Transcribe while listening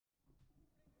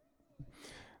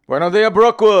Buenos días,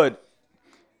 Brookwood.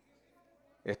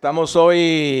 Estamos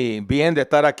hoy bien de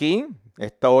estar aquí.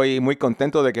 Estoy muy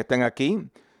contento de que estén aquí.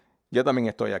 Yo también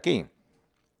estoy aquí.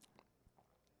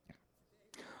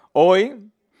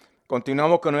 Hoy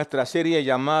continuamos con nuestra serie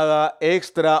llamada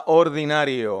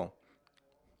Extraordinario.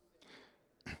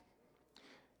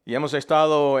 Y hemos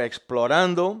estado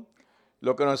explorando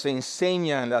lo que nos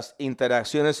enseñan las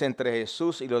interacciones entre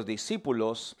Jesús y los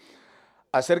discípulos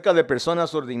acerca de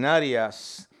personas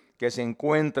ordinarias que se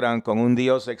encuentran con un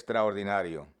Dios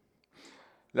extraordinario.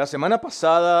 La semana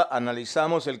pasada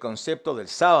analizamos el concepto del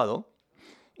sábado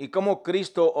y cómo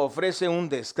Cristo ofrece un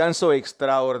descanso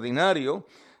extraordinario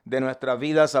de nuestras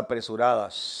vidas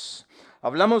apresuradas.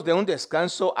 Hablamos de un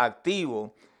descanso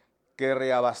activo que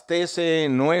reabastece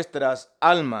nuestras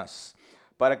almas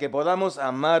para que podamos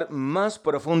amar más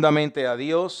profundamente a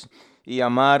Dios y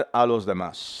amar a los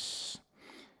demás.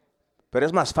 Pero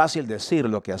es más fácil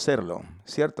decirlo que hacerlo,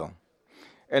 ¿cierto?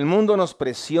 El mundo nos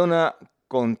presiona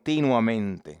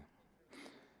continuamente.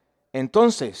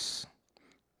 Entonces,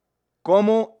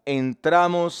 ¿cómo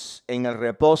entramos en el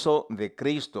reposo de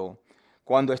Cristo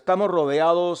cuando estamos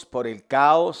rodeados por el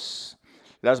caos,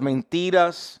 las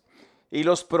mentiras y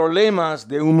los problemas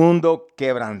de un mundo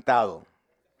quebrantado?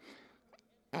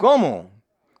 ¿Cómo?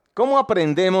 ¿Cómo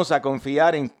aprendemos a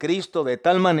confiar en Cristo de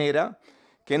tal manera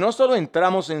que no solo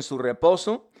entramos en su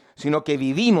reposo, sino que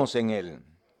vivimos en él?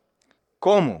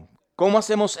 ¿Cómo? ¿Cómo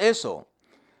hacemos eso?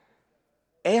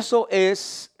 Eso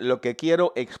es lo que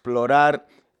quiero explorar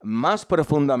más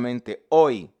profundamente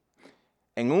hoy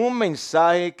en un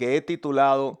mensaje que he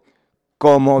titulado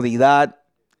Comodidad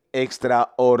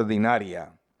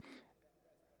Extraordinaria.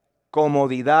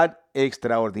 Comodidad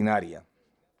extraordinaria.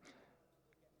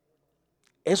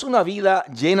 Es una vida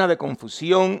llena de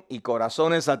confusión y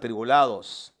corazones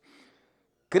atribulados.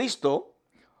 Cristo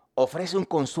ofrece un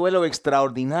consuelo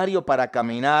extraordinario para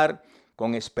caminar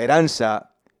con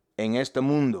esperanza en este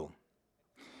mundo.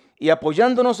 Y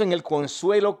apoyándonos en el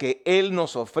consuelo que Él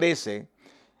nos ofrece,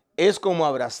 es como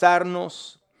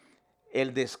abrazarnos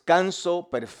el descanso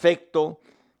perfecto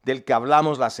del que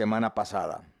hablamos la semana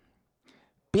pasada.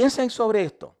 Piensen sobre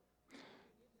esto.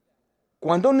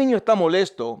 Cuando un niño está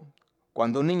molesto,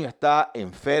 cuando un niño está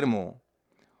enfermo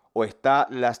o está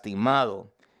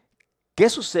lastimado, ¿qué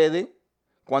sucede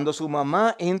cuando su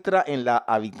mamá entra en la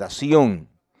habitación,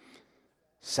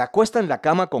 se acuesta en la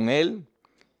cama con él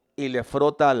y le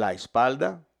frota la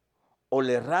espalda o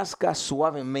le rasca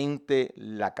suavemente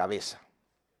la cabeza?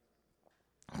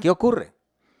 ¿Qué ocurre?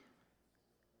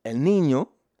 El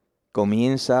niño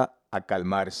comienza a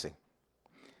calmarse.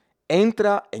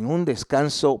 Entra en un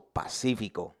descanso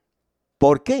pacífico.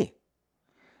 ¿Por qué?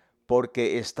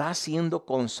 Porque está siendo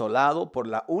consolado por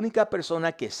la única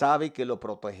persona que sabe que lo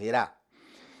protegerá.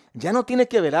 Ya no tiene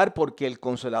que velar porque el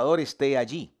consolador esté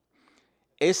allí.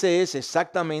 Ese es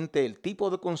exactamente el tipo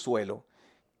de consuelo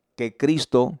que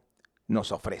Cristo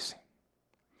nos ofrece.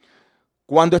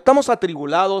 Cuando estamos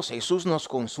atribulados, Jesús nos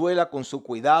consuela con su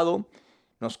cuidado,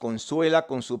 nos consuela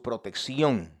con su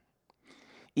protección.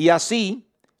 Y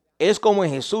así es como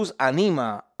Jesús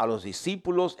anima a los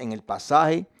discípulos en el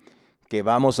pasaje que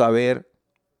vamos a ver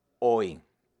hoy.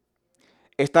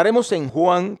 Estaremos en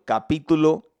Juan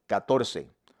capítulo 14.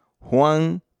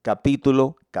 Juan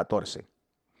capítulo 14.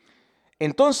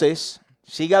 Entonces,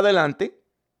 siga adelante,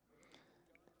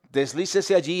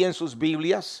 deslícese allí en sus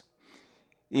Biblias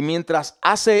y mientras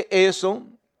hace eso,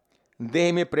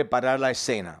 déjeme preparar la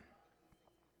escena.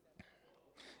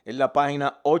 En la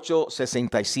página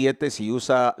 867, si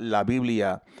usa la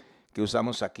Biblia que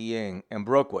usamos aquí en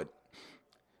Brookwood.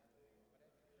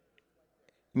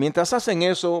 Mientras hacen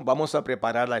eso, vamos a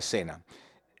preparar la escena.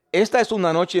 Esta es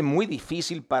una noche muy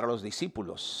difícil para los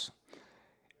discípulos.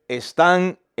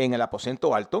 Están en el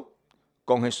aposento alto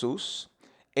con Jesús,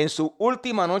 en su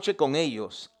última noche con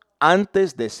ellos,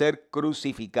 antes de ser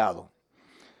crucificado.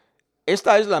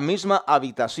 Esta es la misma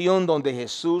habitación donde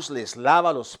Jesús les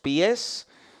lava los pies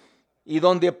y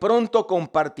donde pronto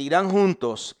compartirán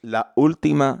juntos la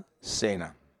última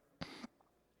cena.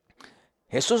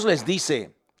 Jesús les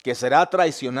dice que será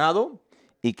traicionado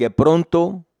y que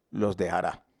pronto los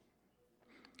dejará.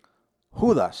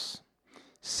 Judas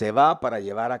se va para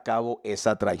llevar a cabo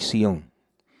esa traición.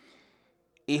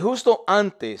 Y justo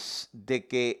antes de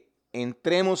que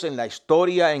entremos en la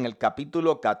historia en el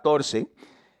capítulo 14,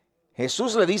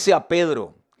 Jesús le dice a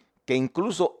Pedro que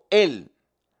incluso él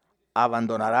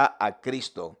abandonará a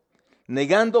Cristo,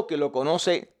 negando que lo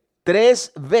conoce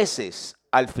 3 veces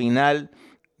al final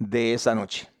de esa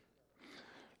noche.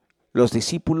 Los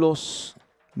discípulos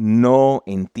no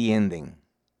entienden.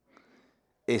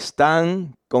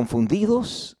 Están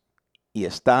confundidos y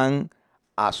están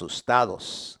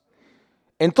asustados.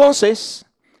 Entonces,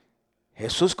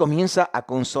 Jesús comienza a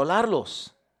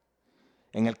consolarlos.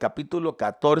 En el capítulo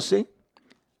 14,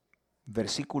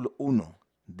 versículo 1,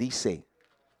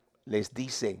 les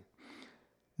dice,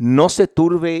 no se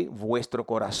turbe vuestro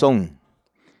corazón.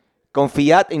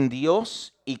 Confiad en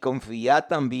Dios y confiad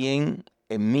también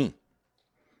en mí.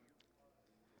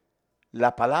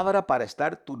 La palabra para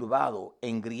estar turbado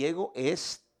en griego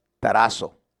es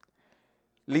tarazo.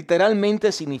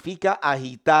 Literalmente significa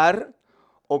agitar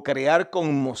o crear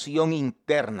conmoción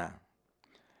interna.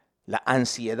 La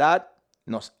ansiedad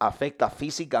nos afecta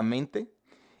físicamente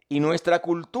y nuestra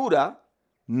cultura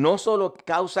no solo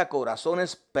causa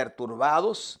corazones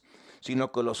perturbados,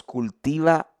 sino que los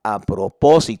cultiva a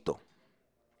propósito.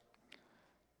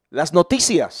 Las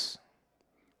noticias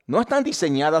no están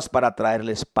diseñadas para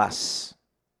traerles paz.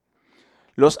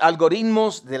 Los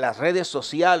algoritmos de las redes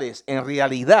sociales en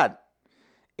realidad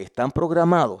están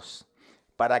programados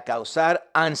para causar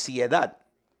ansiedad.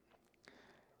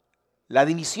 La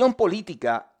división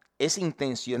política es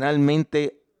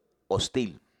intencionalmente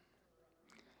hostil.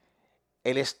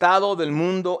 El estado del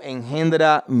mundo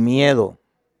engendra miedo.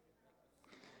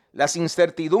 Las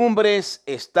incertidumbres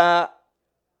están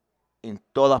en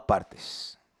todas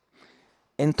partes.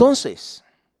 Entonces,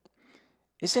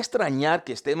 es extrañar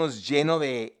que estemos llenos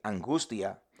de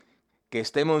angustia, que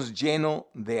estemos llenos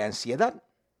de ansiedad.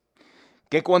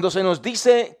 Que cuando se nos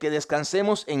dice que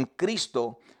descansemos en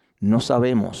Cristo, no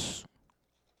sabemos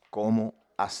cómo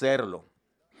hacerlo.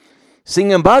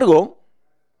 Sin embargo,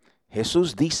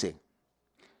 Jesús dice,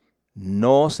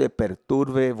 no se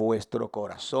perturbe vuestro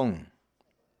corazón.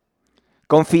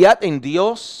 Confiad en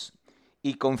Dios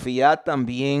y confiad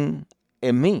también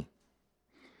en mí.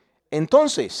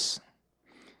 Entonces,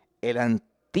 el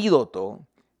antídoto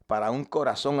para un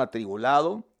corazón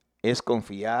atribulado es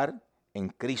confiar en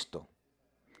Cristo.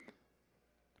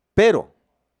 Pero,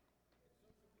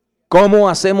 ¿cómo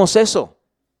hacemos eso?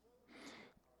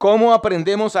 ¿Cómo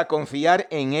aprendemos a confiar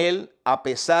en Él a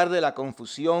pesar de la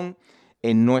confusión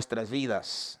en nuestras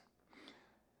vidas?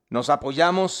 Nos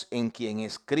apoyamos en quien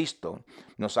es Cristo.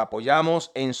 Nos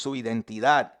apoyamos en su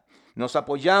identidad. Nos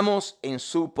apoyamos en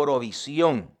su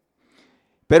provisión.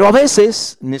 Pero a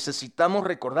veces necesitamos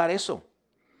recordar eso.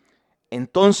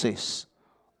 Entonces,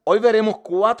 hoy veremos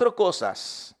 4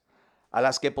 cosas a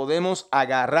las que podemos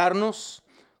agarrarnos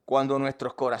cuando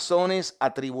nuestros corazones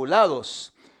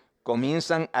atribulados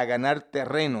comienzan a ganar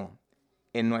terreno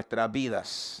en nuestras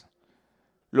vidas.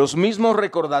 Los mismos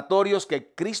recordatorios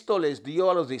que Cristo les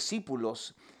dio a los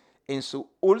discípulos en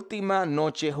su última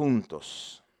noche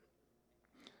juntos.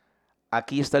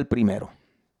 Aquí está el primero.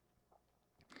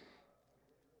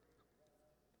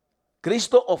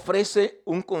 Cristo ofrece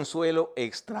un consuelo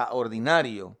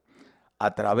extraordinario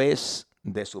a través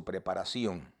de su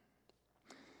preparación.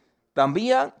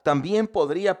 También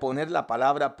podría poner la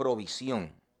palabra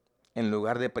provisión en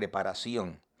lugar de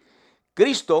preparación.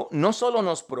 Cristo no solo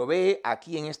nos provee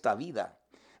aquí en esta vida,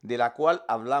 de la cual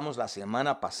hablamos la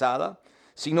semana pasada,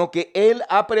 sino que Él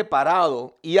ha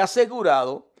preparado y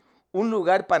asegurado un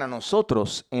lugar para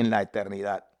nosotros en la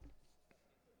eternidad.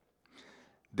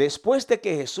 Después de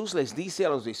que Jesús les dice a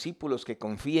los discípulos que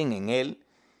confíen en Él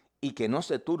y que no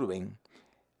se turben,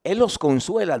 Él los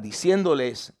consuela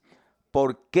diciéndoles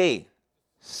por qué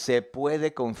se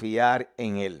puede confiar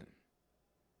en Él.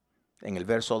 En el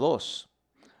verso 2,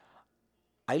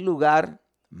 hay lugar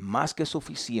más que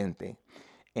suficiente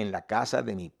en la casa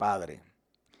de mi Padre.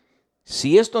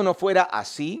 Si esto no fuera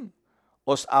así,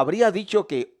 os habría dicho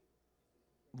que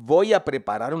voy a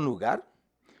preparar un lugar.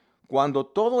 Cuando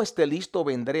todo esté listo,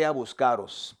 vendré a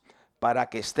buscaros, para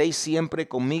que estéis siempre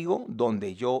conmigo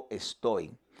donde yo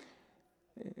estoy.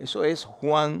 Eso es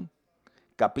Juan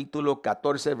capítulo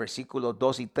 14, versículos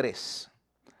 2 y 3.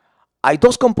 Hay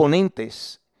 2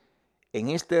 componentes en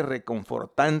esta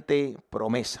reconfortante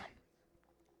promesa.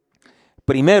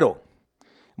 Primero,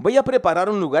 voy a preparar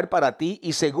un lugar para ti,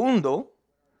 y segundo,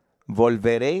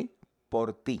 volveré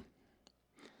por ti.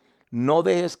 No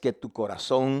dejes que tu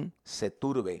corazón se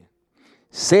turbe.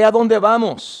 Sé a dónde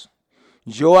vamos.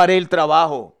 Yo haré el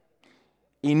trabajo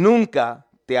y nunca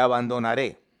te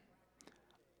abandonaré.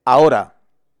 Ahora,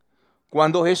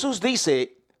 cuando Jesús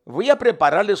dice, voy a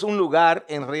prepararles un lugar,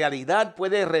 en realidad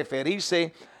puede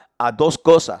referirse a 2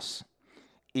 cosas.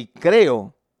 Y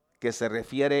creo que se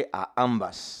refiere a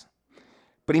ambas.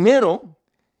 Primero,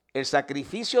 el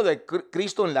sacrificio de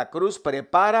Cristo en la cruz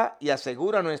prepara y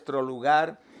asegura nuestro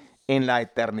lugar en la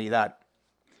eternidad.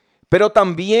 Pero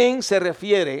también se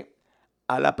refiere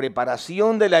a la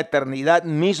preparación de la eternidad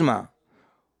misma.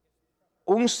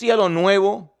 Un cielo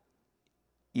nuevo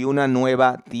y una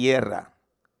nueva tierra.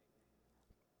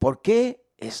 ¿Por qué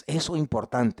es eso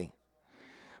importante?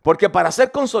 Porque para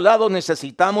ser consolados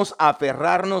necesitamos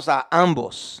aferrarnos a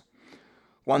ambos.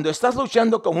 Cuando estás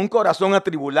luchando con un corazón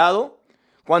atribulado,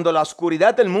 cuando la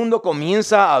oscuridad del mundo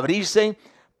comienza a abrirse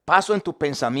paso en tus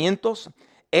pensamientos,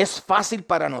 es fácil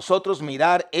para nosotros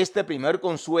mirar este primer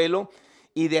consuelo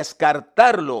y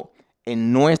descartarlo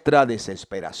en nuestra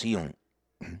desesperación.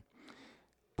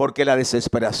 Porque la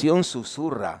desesperación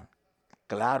susurra,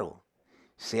 claro,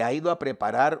 se ha ido a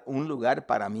preparar un lugar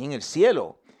para mí en el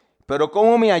cielo. Pero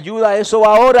 ¿cómo me ayuda eso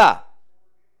ahora?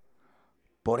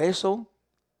 Por eso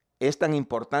es tan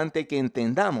importante que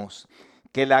entendamos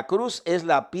que la cruz es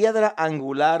la piedra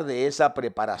angular de esa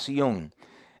preparación.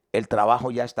 El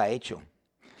trabajo ya está hecho.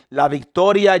 La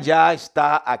victoria ya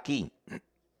está aquí.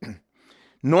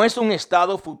 No es un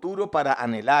estado futuro para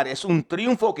anhelar, es un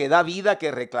triunfo que da vida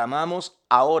que reclamamos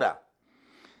ahora.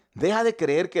 Deja de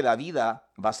creer que la vida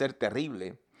va a ser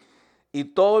terrible y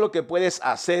todo lo que puedes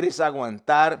hacer es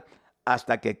aguantar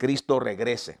hasta que Cristo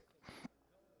regrese.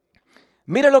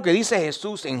 Mira lo que dice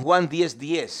Jesús en Juan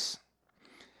 10:10.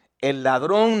 El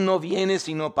ladrón no viene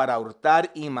sino para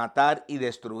hurtar y matar y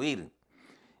destruir.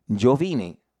 Yo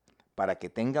vine para que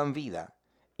tengan vida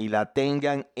y la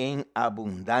tengan en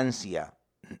abundancia.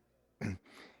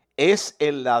 Es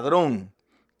el ladrón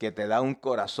que te da un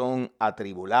corazón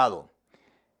atribulado.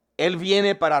 Él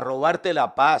viene para robarte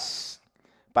la paz,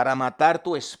 para matar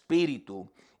tu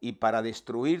espíritu y para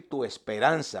destruir tu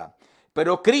esperanza.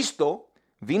 Pero Cristo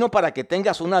vino para que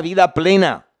tengas una vida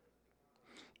plena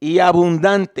y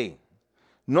abundante,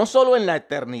 no solo en la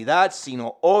eternidad,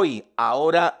 sino hoy,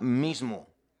 ahora mismo.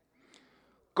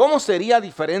 ¿Cómo sería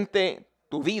diferente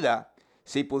tu vida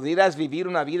si pudieras vivir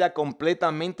una vida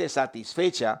completamente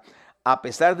satisfecha a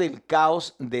pesar del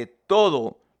caos de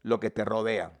todo lo que te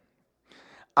rodea?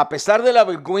 A pesar de la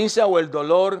vergüenza o el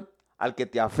dolor al que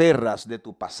te aferras de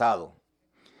tu pasado.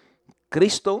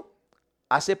 Cristo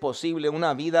hace posible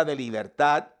una vida de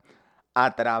libertad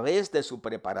a través de su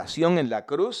preparación en la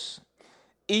cruz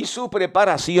y su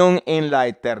preparación en la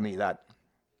eternidad.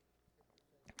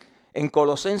 En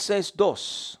Colosenses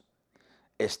 2,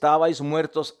 estabais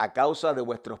muertos a causa de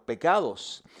vuestros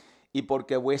pecados y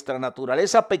porque vuestra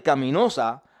naturaleza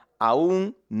pecaminosa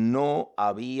aún no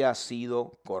había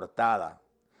sido cortada.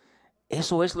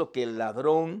 Eso es lo que el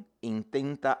ladrón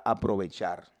intenta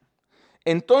aprovechar.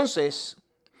 Entonces,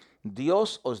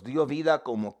 Dios os dio vida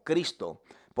como Cristo,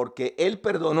 porque Él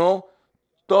perdonó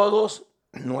todos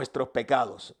nuestros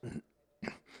pecados.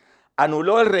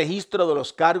 Anuló el registro de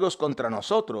los cargos contra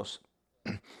nosotros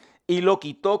y lo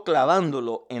quitó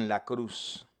clavándolo en la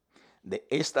cruz. De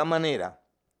esta manera,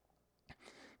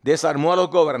 desarmó a los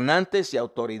gobernantes y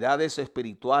autoridades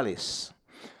espirituales.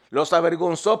 Los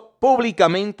avergonzó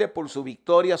públicamente por su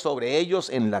victoria sobre ellos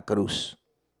en la cruz.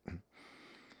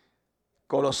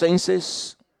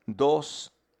 Colosenses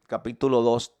 2, capítulo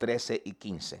 2, 13 y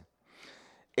 15.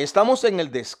 Estamos en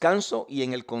el descanso y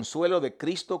en el consuelo de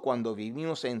Cristo cuando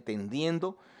vivimos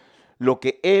entendiendo lo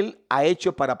que Él ha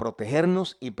hecho para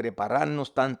protegernos y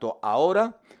prepararnos tanto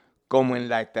ahora como en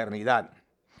la eternidad.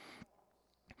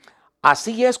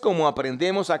 Así es como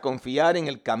aprendemos a confiar en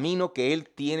el camino que Él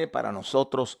tiene para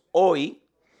nosotros hoy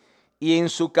y en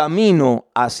su camino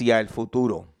hacia el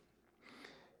futuro.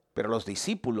 Pero los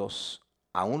discípulos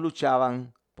aún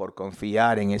luchaban por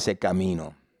confiar en ese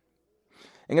camino.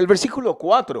 En el versículo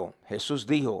 4, Jesús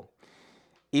dijo,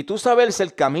 ¿y tú sabes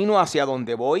el camino hacia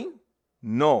donde voy?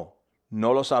 No,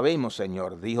 no lo sabemos,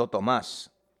 Señor, dijo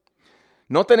Tomás.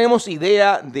 No tenemos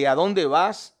idea de a dónde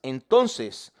vas,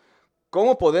 entonces,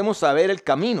 ¿cómo podemos saber el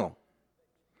camino?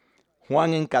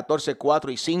 Juan en 14,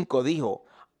 4 y 5 dijo,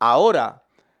 ahora,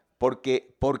 ¿por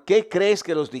qué crees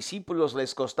que a los discípulos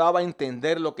les costaba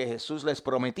entender lo que Jesús les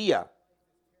prometía?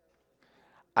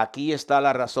 Aquí está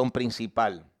la razón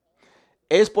principal.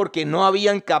 Es porque no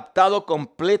habían captado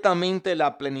completamente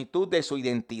la plenitud de su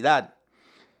identidad.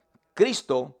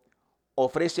 Cristo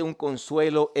ofrece un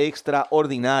consuelo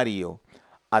extraordinario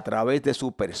a través de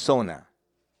su persona.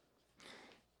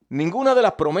 Ninguna de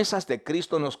las promesas de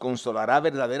Cristo nos consolará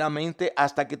verdaderamente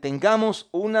hasta que tengamos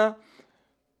una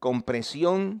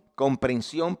comprensión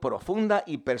profunda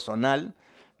y personal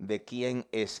de quién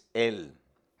es Él.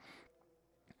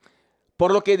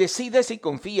 Por lo que decides y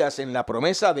confías en la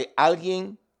promesa de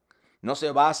alguien, ¿no se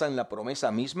basa en la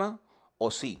promesa misma o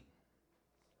sí?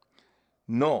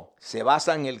 No, se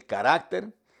basa en el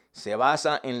carácter, se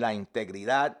basa en la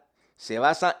integridad, se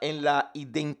basa en la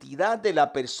identidad de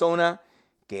la persona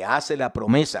que hace la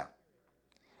promesa.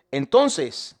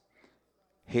 Entonces,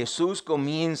 Jesús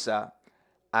comienza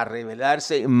a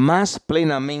revelarse más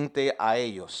plenamente a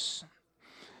ellos.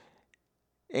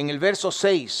 En el verso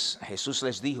 6, Jesús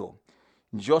les dijo,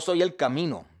 yo soy el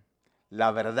camino,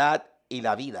 la verdad y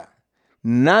la vida.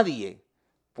 Nadie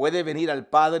puede venir al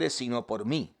Padre sino por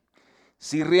mí.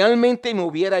 Si realmente me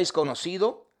hubierais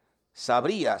conocido,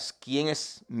 sabrías quién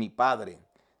es mi Padre.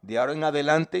 De ahora en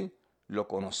adelante lo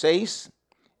conocéis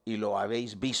y lo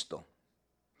habéis visto.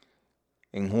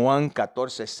 En Juan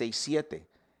 14, 6, 7,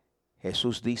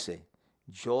 Jesús dice,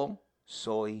 yo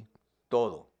soy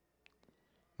todo.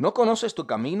 ¿No conoces tu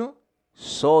camino?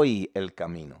 Soy el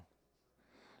camino.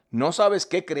 ¿No sabes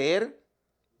qué creer?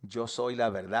 Yo soy la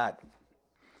verdad.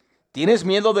 ¿Tienes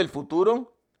miedo del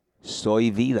futuro?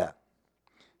 Soy vida.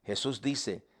 Jesús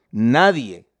dice,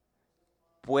 nadie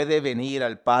puede venir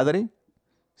al Padre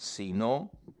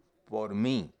sino por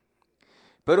mí.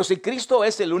 Pero si Cristo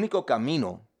es el único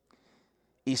camino,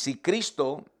 y si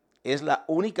Cristo es la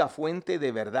única fuente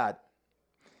de verdad,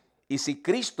 y si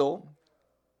Cristo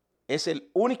es el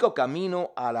único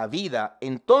camino a la vida,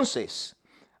 entonces,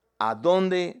 ¿a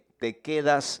dónde te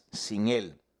quedas sin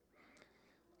Él?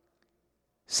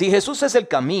 Si Jesús es el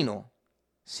camino,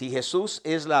 si Jesús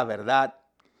es la verdad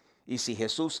y si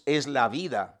Jesús es la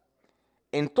vida,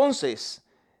 entonces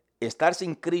estar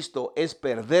sin Cristo es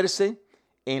perderse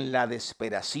en la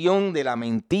desesperación de la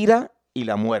mentira y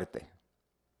la muerte.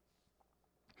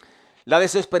 La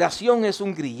desesperación es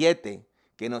un grillete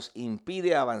que nos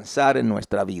impide avanzar en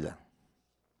nuestra vida.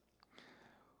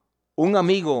 Un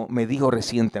amigo me dijo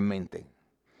recientemente,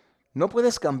 no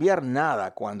puedes cambiar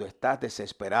nada cuando estás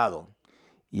desesperado.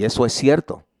 Y eso es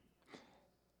cierto.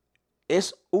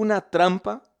 Es una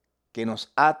trampa que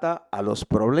nos ata a los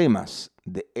problemas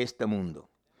de este mundo.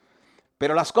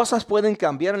 Pero las cosas pueden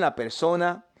cambiar en la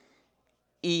persona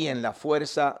y en la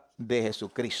fuerza de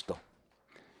Jesucristo.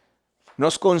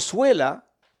 Nos consuela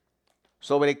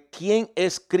sobre quién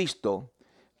es Cristo,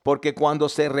 porque cuando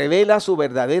se revela su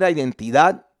verdadera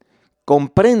identidad,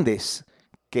 comprendes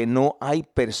que no hay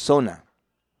persona,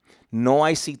 no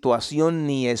hay situación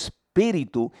ni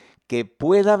espíritu que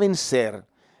pueda vencer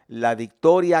la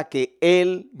victoria que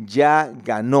Él ya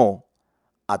ganó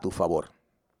a tu favor.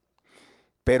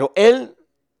 Pero Él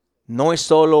no es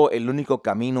solo el único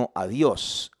camino a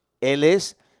Dios. Él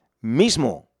es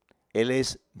mismo. Él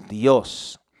es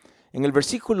Dios. En el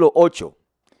versículo 8,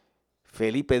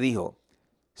 Felipe dijo,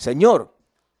 Señor,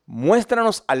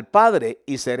 muéstranos al Padre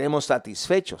y seremos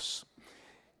satisfechos.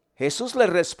 Jesús le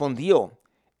respondió,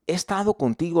 he estado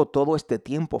contigo todo este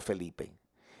tiempo, Felipe,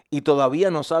 y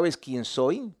todavía no sabes quién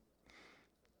soy.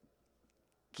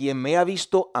 Quien me ha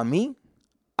visto a mí,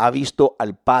 ha visto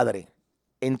al Padre.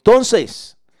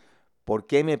 Entonces, ¿por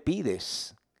qué me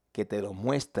pides que te lo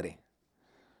muestre?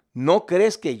 ¿No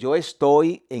crees que yo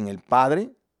estoy en el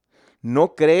Padre?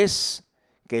 ¿No crees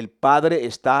que el Padre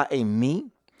está en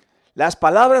mí? Las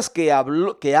palabras que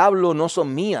hablo no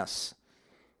son mías,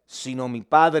 sino mi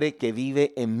Padre que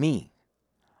vive en mí.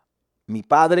 Mi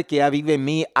Padre que vive en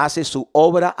mí hace su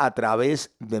obra a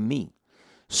través de mí.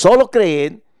 Solo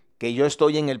creed que yo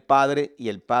estoy en el Padre y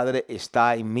el Padre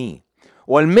está en mí.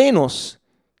 O al menos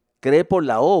cree por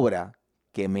la obra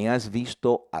que me has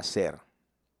visto hacer.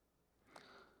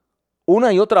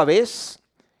 Una y otra vez,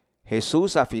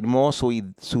 Jesús afirmó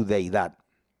su deidad.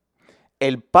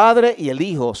 El Padre y el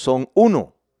Hijo son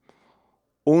uno,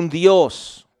 un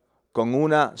Dios con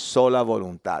una sola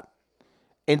voluntad.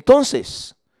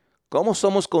 Entonces, ¿cómo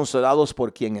somos consolados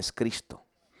por quien es Cristo?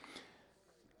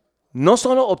 No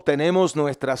solo obtenemos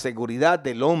nuestra seguridad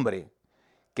del hombre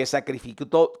que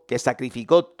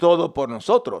sacrificó todo por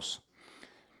nosotros.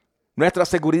 Nuestra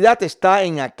seguridad está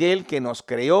en aquel que nos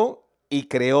creó y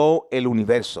creó el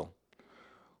universo.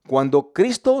 Cuando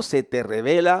Cristo se te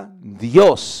revela,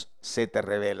 Dios se te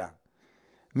revela.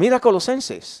 Mira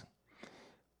Colosenses.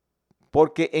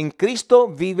 Porque en Cristo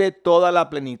vive toda la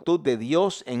plenitud de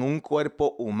Dios en un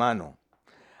cuerpo humano.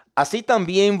 Así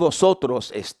también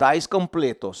vosotros estáis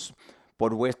completos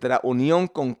por vuestra unión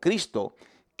con Cristo,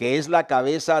 que es la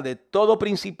cabeza de todo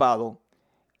principado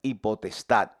y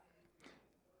potestad.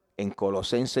 En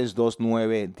Colosenses 2,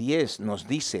 9, 10 nos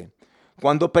dice,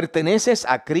 cuando perteneces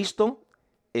a Cristo,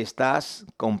 estás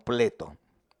completo.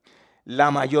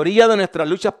 La mayoría de nuestras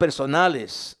luchas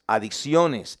personales,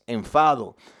 adicciones,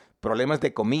 enfado, problemas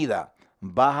de comida,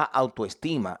 baja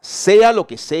autoestima, sea lo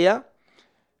que sea,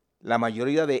 la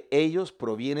mayoría de ellos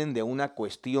provienen de una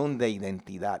cuestión de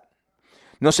identidad.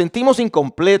 Nos sentimos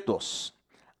incompletos,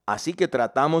 así que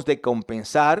tratamos de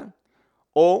compensar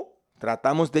o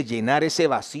tratamos de llenar ese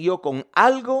vacío con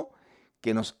algo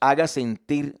que nos haga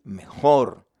sentir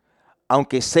mejor,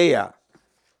 aunque sea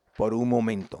por un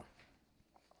momento.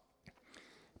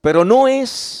 Pero no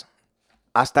es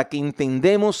hasta que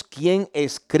entendemos quién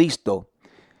es Cristo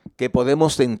que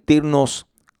podemos sentirnos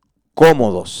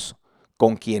cómodos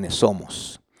con quienes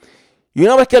somos. Y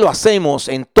una vez que lo hacemos,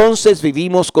 entonces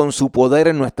vivimos con su poder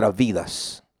en nuestras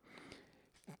vidas.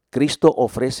 Cristo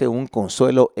ofrece un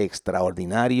consuelo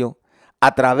extraordinario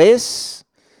a través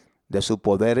de su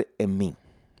poder en mí.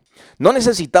 No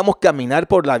necesitamos caminar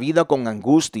por la vida con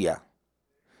angustia,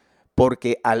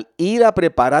 porque al ir a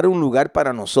preparar un lugar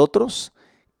para nosotros,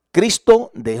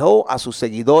 Cristo dejó a sus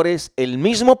seguidores el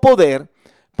mismo poder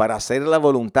para hacer la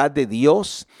voluntad de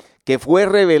Dios que fue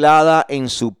revelada en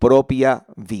su propia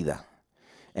vida.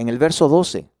 En el verso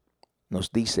 12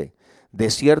 nos dice,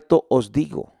 de cierto os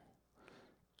digo,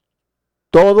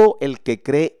 todo el que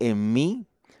cree en mí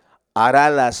hará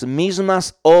las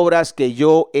mismas obras que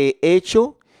yo he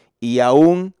hecho y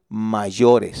aún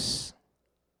mayores.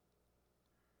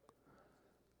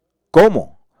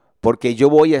 ¿Cómo? Porque yo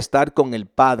voy a estar con el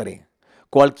Padre.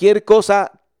 Cualquier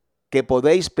cosa que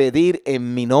podéis pedir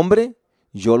en mi nombre,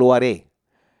 yo lo haré,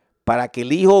 para que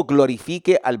el Hijo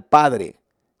glorifique al Padre.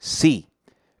 Sí,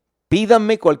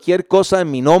 pídanme cualquier cosa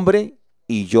en mi nombre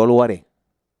y yo lo haré.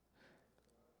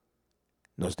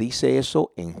 Nos dice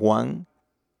eso en Juan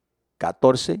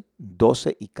 14,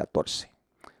 12 y 14.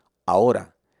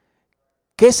 Ahora,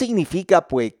 ¿qué significa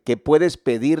pues que puedes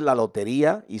pedir la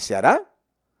lotería y se hará?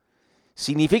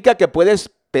 ¿Significa que puedes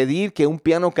pedir que un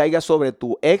piano caiga sobre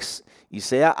tu ex y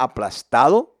sea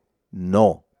aplastado?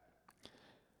 No.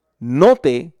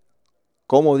 Note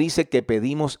cómo dice que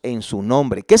pedimos en su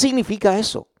nombre. ¿Qué significa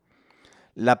eso?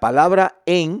 La palabra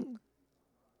en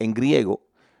griego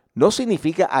no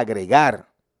significa agregar.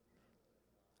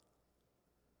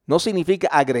 No significa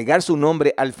agregar su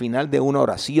nombre al final de una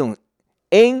oración.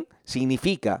 En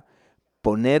significa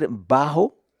poner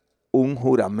bajo un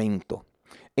juramento.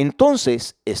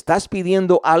 Entonces, estás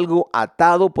pidiendo algo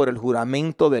atado por el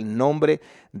juramento del nombre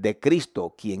de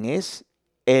Cristo, quien es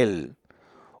Él.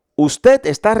 Usted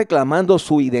está reclamando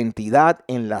su identidad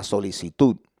en la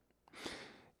solicitud.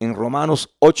 En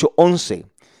Romanos 8:11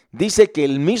 dice que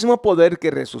el mismo poder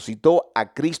que resucitó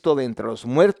a Cristo de entre los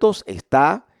muertos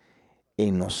está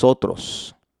en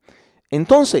nosotros.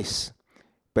 Entonces,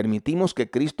 ¿permitimos que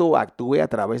Cristo actúe a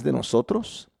través de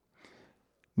nosotros?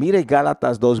 Mire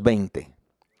Gálatas 2:20.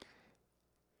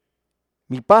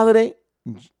 Mi Padre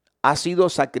ha sido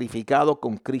sacrificado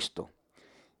con Cristo.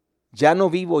 Ya no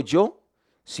vivo yo,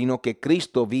 sino que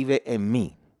Cristo vive en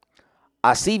mí.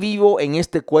 Así vivo en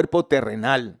este cuerpo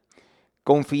terrenal,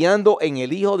 confiando en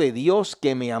el Hijo de Dios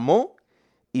que me amó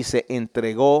y se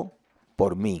entregó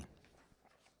por mí.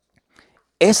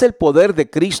 Es el poder de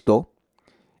Cristo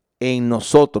en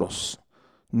nosotros,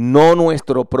 no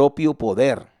nuestro propio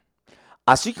poder.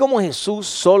 Así como Jesús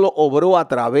solo obró a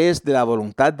través de la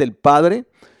voluntad del Padre,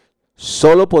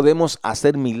 solo podemos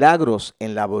hacer milagros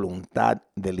en la voluntad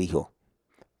del Hijo.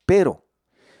 Pero,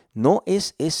 ¿no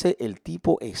es ese el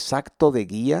tipo exacto de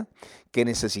guía que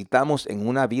necesitamos en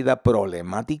una vida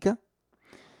problemática?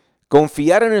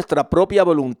 Confiar en nuestra propia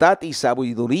voluntad y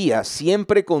sabiduría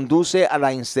siempre conduce a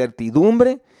la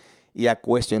incertidumbre y a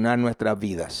cuestionar nuestras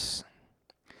vidas.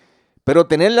 Pero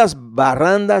tener las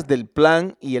barrandas del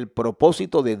plan y el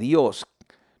propósito de Dios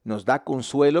nos da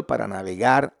consuelo para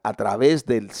navegar a través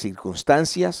de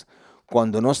circunstancias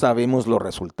cuando no sabemos los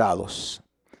resultados.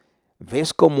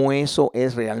 ¿Ves cómo eso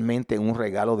es realmente un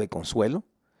regalo de consuelo?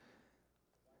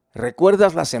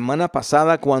 ¿Recuerdas la semana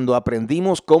pasada cuando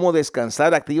aprendimos cómo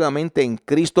descansar activamente en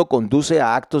Cristo conduce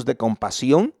a actos de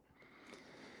compasión?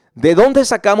 ¿De dónde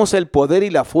sacamos el poder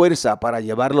y la fuerza para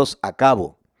llevarlos a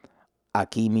cabo?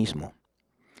 Aquí mismo.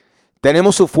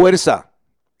 Tenemos su fuerza,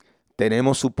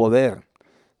 tenemos su poder,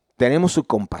 tenemos su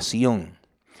compasión.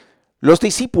 Los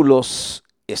discípulos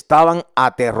estaban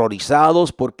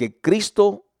aterrorizados porque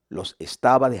Cristo los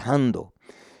estaba dejando,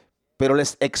 pero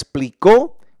les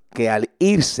explicó que al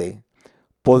irse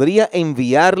podría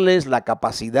enviarles la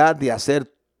capacidad de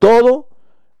hacer todo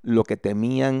lo que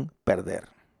temían perder.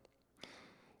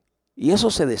 Y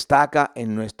eso se destaca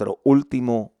en nuestro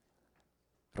último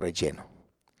relleno.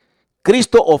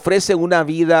 Cristo ofrece una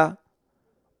vida,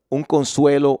 un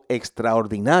consuelo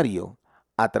extraordinario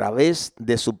a través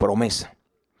de su promesa.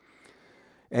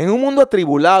 En un mundo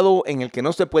atribulado en el que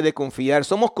no se puede confiar,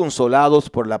 somos consolados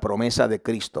por la promesa de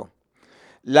Cristo.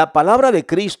 La palabra de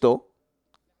Cristo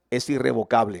es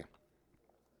irrevocable.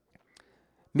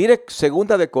 Mire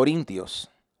 2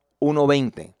 Corintios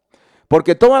 1:20.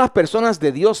 Porque todas las personas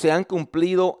de Dios se han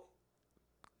cumplido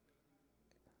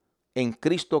en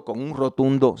Cristo con un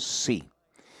rotundo sí.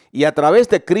 Y a través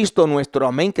de Cristo nuestro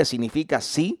amén, que significa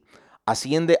sí,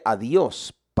 asciende a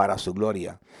Dios para su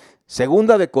gloria.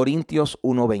 Segunda de Corintios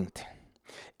 1:20.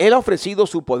 Él ha ofrecido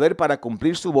su poder para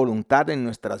cumplir su voluntad en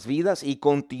nuestras vidas y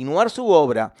continuar su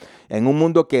obra en un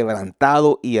mundo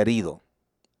quebrantado y herido.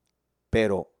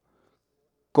 Pero,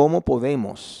 cómo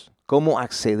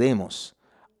accedemos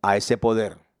a ese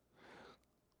poder?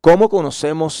 ¿Cómo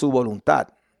conocemos su voluntad?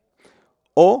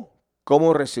 ¿O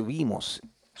cómo recibimos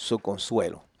su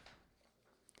consuelo?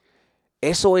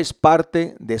 Eso es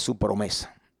parte de su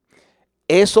promesa.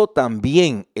 Eso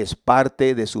también es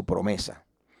parte de su promesa.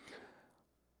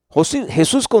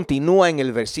 Jesús continúa en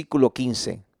el versículo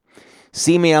 15.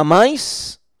 Si me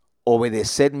amáis,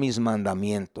 obedeced mis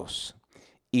mandamientos.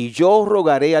 Y yo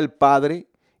rogaré al Padre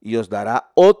y os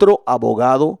dará otro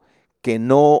abogado que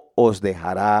no os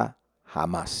dejará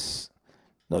jamás.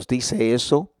 Nos dice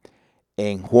eso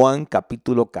en Juan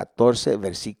capítulo 14,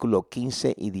 versículo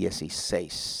 15 y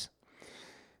 16.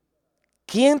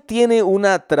 ¿Quién tiene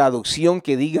una traducción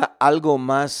que diga algo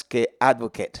más que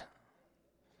advocate?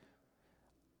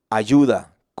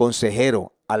 Ayuda,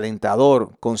 consejero,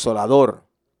 alentador, consolador.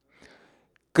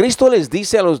 Cristo les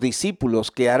dice a los discípulos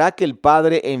que hará que el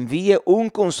Padre envíe un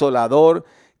consolador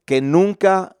que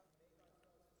nunca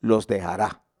los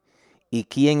dejará. ¿Y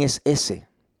quién es ese?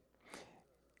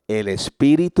 El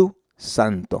Espíritu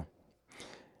Santo.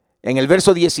 En el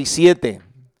verso 17,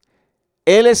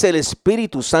 Él es el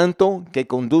Espíritu Santo que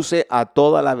conduce a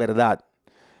toda la verdad.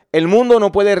 El mundo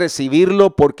no puede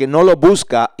recibirlo porque no lo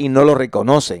busca y no lo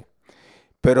reconoce.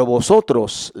 Pero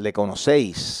vosotros le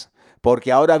conocéis,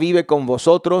 porque ahora vive con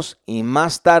vosotros y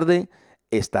más tarde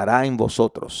estará en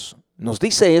vosotros. Nos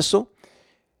dice eso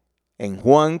en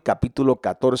Juan capítulo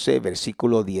 14,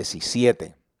 versículo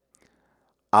 17.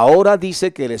 Ahora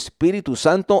dice que el Espíritu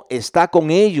Santo está con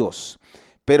ellos,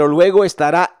 pero luego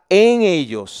estará en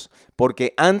ellos,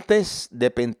 porque antes de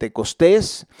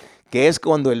Pentecostés, que es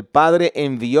cuando el Padre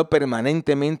envió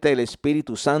permanentemente el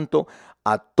Espíritu Santo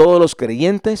a todos los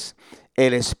creyentes,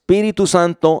 el Espíritu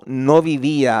Santo no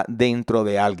vivía dentro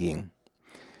de alguien.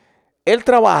 Él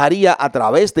trabajaría a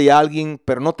través de alguien,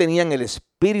 pero no tenían el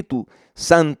Espíritu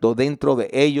Santo dentro de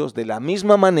ellos de la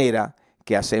misma manera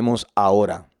que hacemos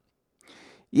ahora.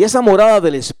 Y esa morada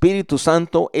del Espíritu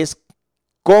Santo es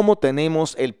cómo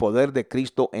tenemos el poder de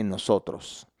Cristo en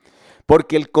nosotros.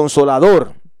 Porque el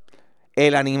consolador,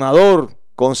 el animador,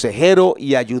 consejero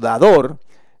y ayudador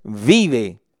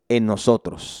vive en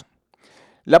nosotros.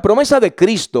 La promesa de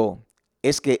Cristo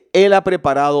es que Él ha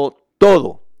preparado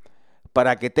todo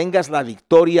para que tengas la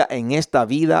victoria en esta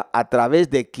vida a través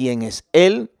de quien es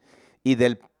Él y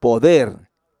del poder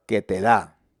que te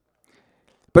da.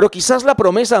 Pero quizás la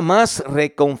promesa más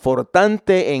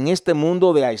reconfortante en este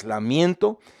mundo de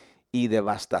aislamiento y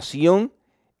devastación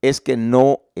es que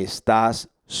no estás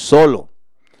solo.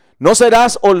 No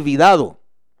serás olvidado.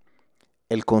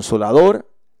 El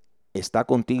Consolador está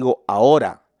contigo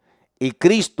ahora. Y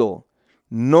Cristo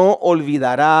no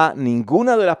olvidará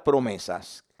ninguna de las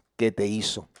promesas que te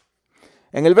hizo.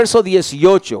 En el verso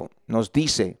 18 nos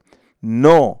dice,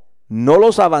 no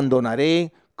los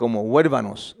abandonaré como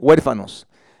huérfanos.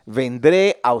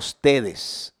 Vendré a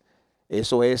ustedes.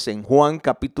 Eso es en Juan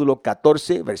capítulo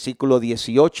 14, versículo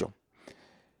 18.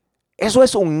 Eso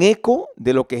es un eco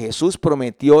de lo que Jesús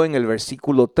prometió en el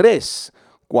versículo 3,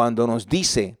 cuando nos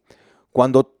dice,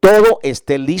 cuando todo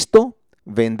esté listo,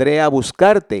 vendré a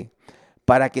buscarte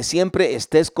para que siempre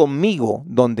estés conmigo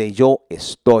donde yo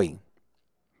estoy.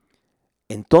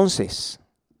 Entonces,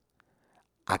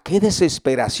 ¿a qué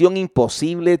desesperación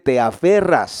imposible te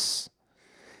aferras?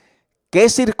 ¿Qué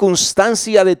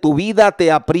circunstancia de tu vida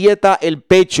te aprieta el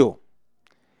pecho?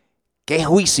 ¿Qué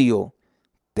juicio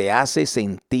te hace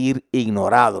sentir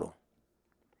ignorado?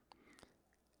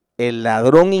 El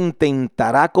ladrón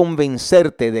intentará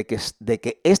convencerte de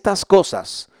que estas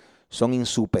cosas son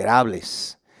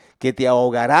insuperables, que te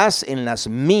ahogarás en las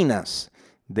minas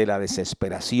de la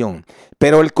desesperación.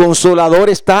 Pero el Consolador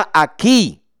está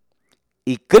aquí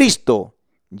y Cristo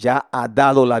ya ha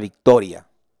dado la victoria.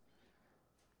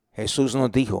 Jesús nos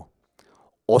dijo,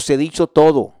 os he dicho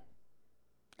todo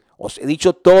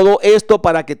esto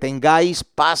para que tengáis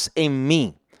paz en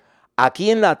mí.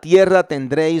 Aquí en la tierra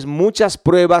tendréis muchas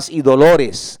pruebas y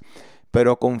dolores,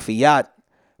 pero confiad,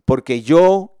 porque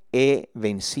yo he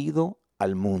vencido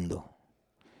al mundo.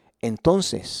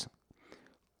 Entonces,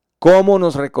 ¿cómo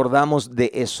nos recordamos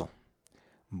de eso?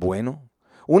 Bueno,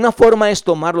 una forma es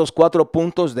tomar los 4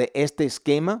 puntos de este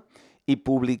esquema y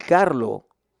publicarlo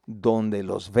donde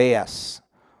los veas.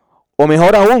 O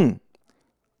mejor aún,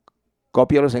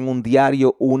 cópialos en un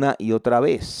diario una y otra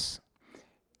vez.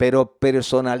 Pero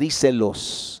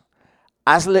personalícelos.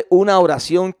 Hazle una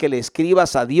oración que le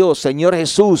escribas a Dios. Señor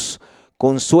Jesús,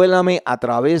 Consuélame a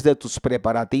través de tus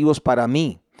preparativos para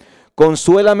mí.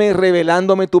 Consuélame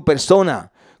revelándome tu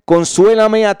persona.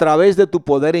 Consuélame a través de tu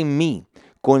poder en mí.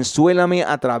 Consuélame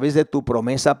a través de tu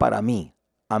promesa para mí.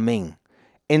 Amén.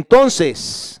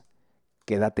 Entonces,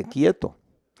 quédate quieto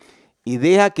y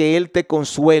deja que Él te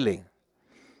consuele.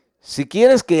 Si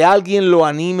quieres que alguien lo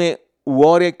anime u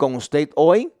ore con usted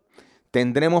hoy,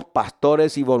 tendremos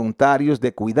pastores y voluntarios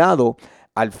de cuidado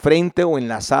al frente o en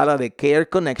la sala de Care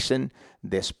Connection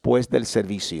después del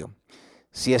servicio.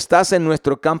 Si estás en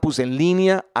nuestro campus en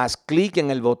línea, haz clic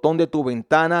en el botón de tu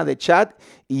ventana de chat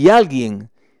y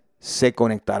alguien se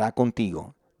conectará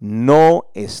contigo. No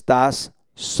estás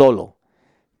solo.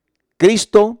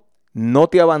 Cristo no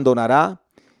te abandonará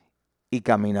y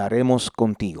caminaremos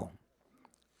contigo.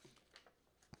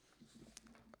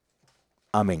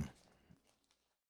 Amén.